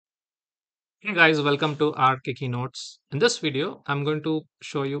Hey guys, welcome to our Keynotes. In this video, I'm going to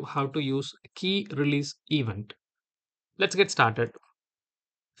show you how to use key release event. Let's get started.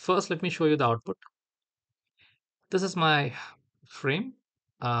 First, let me show you the output. This is my frame.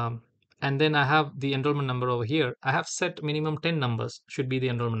 Um, and then I have the enrollment number over here. I have set minimum 10 numbers should be the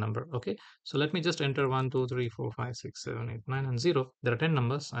enrollment number. Okay. So let me just enter 1, 2, 3, 4, 5, 6, 7, 8, 9, and 0. There are 10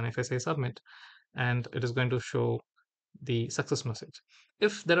 numbers. And if I say submit, and it is going to show the success message.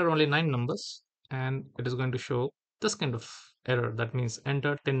 If there are only 9 numbers and it is going to show this kind of error, that means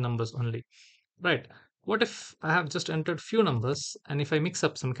enter 10 numbers only, right? What if I have just entered few numbers and if I mix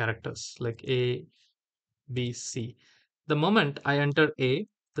up some characters like A, B, C, the moment I enter A,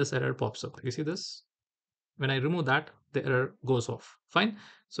 this error pops up. You see this? When I remove that, the error goes off. Fine.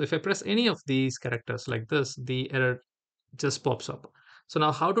 So if I press any of these characters like this, the error just pops up. So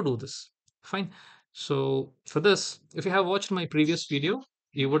now how to do this? Fine. So for this, if you have watched my previous video,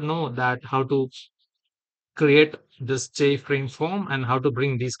 you would know that how to create this JFrame form and how to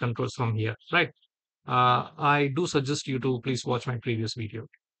bring these controls from here, right? I do suggest you to please watch my previous video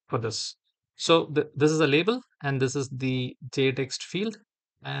for this. So this is a label and this is the jTextField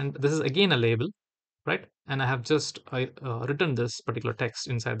and this is again a label, right? And I have just written this particular text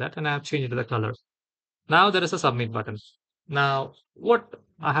inside that and I have changed the color. Now there is a submit button. Now, what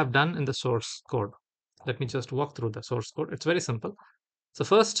I have done in the source code, let me just walk through the source code. It's very simple. So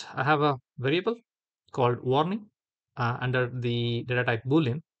first, I have a variable called warning under the data type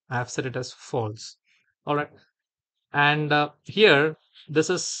boolean. I have set it as false. All right. And here, this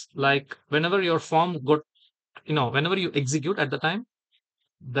is like whenever your form got, whenever you execute at the time,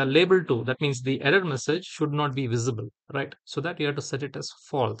 the label to, that means the error message should not be visible, right? So that you have to set it as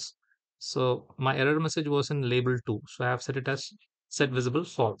false. So my error message was in label 2, so I have set it as set visible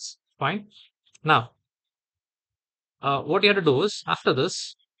false. Fine. Now what you have to do is after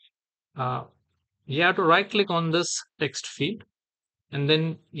this, uh, you have to right click on this text field and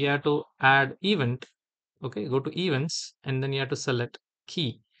then you have to add event. Okay, go to events and then you have to select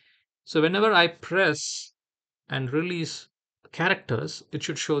key. So whenever I press and release characters, it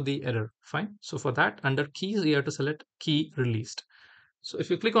should show the error. Fine. So for that, under keys, you have to select key released. So if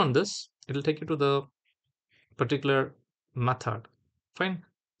you click on this, it'll take you to the particular method. Fine.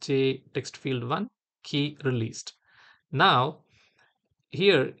 jTextField1 key released. Now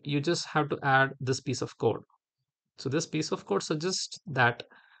here you just have to add this piece of code. So this piece of code suggests that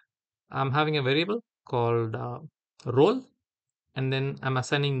I'm having a variable called role, and then I'm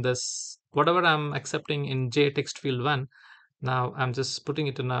assigning this whatever I'm accepting in jTextField1. Now I'm just putting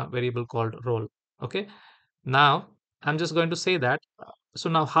it in a variable called role. Okay. Now I'm just going to say that. So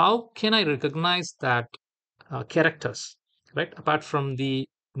now how can I recognize that characters, right? Apart from the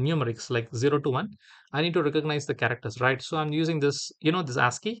numerics like 0 to 1, I need to recognize the characters, right? So I'm using this, this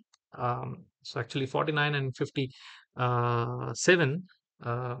ASCII. So actually 49 and 57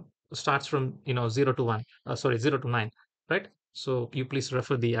 starts from, 0 to 1, sorry, 0 to 9, right? So you please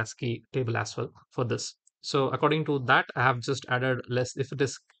refer the ASCII table as well for this. So according to that, I have just added less if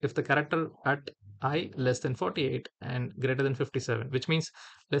the character at I less than 48 and greater than 57, which means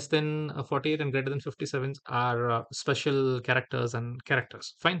less than 48 and greater than 57 are special characters and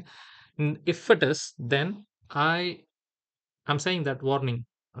characters. Fine. If it is, then I'm saying that warning,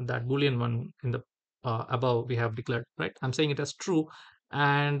 that boolean one in the above we have declared, right? I'm saying it as true,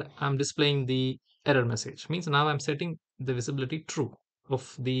 and I'm displaying the error message. Means now I'm setting the visibility true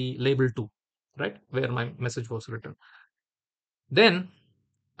of the label 2, right, where my message was written. Then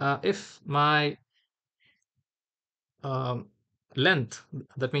if my um, length,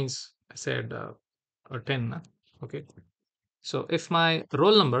 that means I said 10, okay. So if my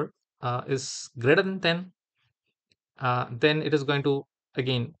roll number is greater than 10, then it is going to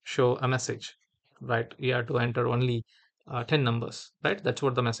again show a message, right? You have to enter only 10 numbers, right? That's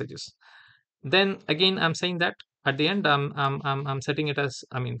what the message is. Then again, I'm saying that at the end, I'm setting it as,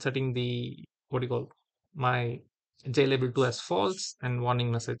 setting the, what do you call, my J label 2 as false and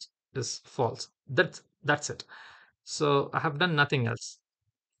warning message is false. That's it. So I have done nothing else.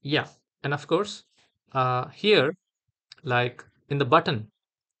 Yeah. And of course, here, like in the button,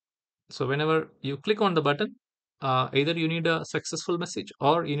 so whenever you click on the button, either you need a successful message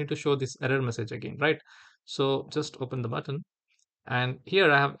or you need to show this error message again, right? So just open the button and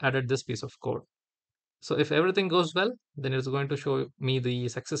here I have added this piece of code. So if everything goes well, then it's going to show me the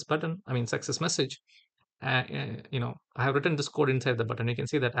success button, success message. I have written this code inside the button. You can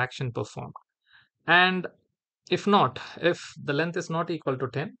see that action performed. And if not, if the length is not equal to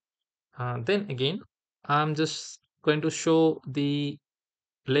 10, then again, I'm just going to show the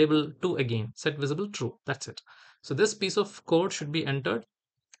label 2 again, set visible true. That's it. So this piece of code should be entered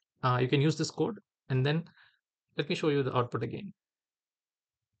You can use this code, and then let me show you the output again.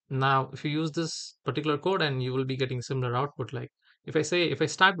 Now, if you use this particular code, and you will be getting similar output. Like if I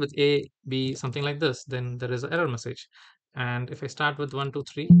start with A, B, something like this, then there is an error message. And if I start with 1, 2,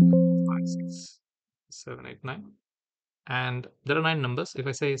 3, 4, 5, 6, 7, 8, 9, and there are 9 numbers. If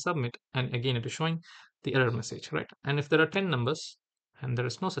I say submit, and again it is showing the error message, right? And if there are 10 numbers and there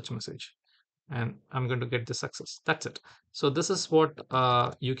is no such message, and I'm going to get the success. That's it. So this is what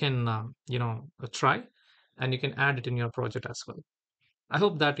you can try, and you can add it in your project as well. I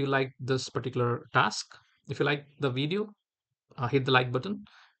hope that you like this particular task. If you like the video, hit the like button.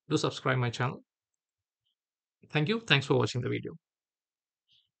 Do subscribe my channel. Thank you. Thanks for watching the video.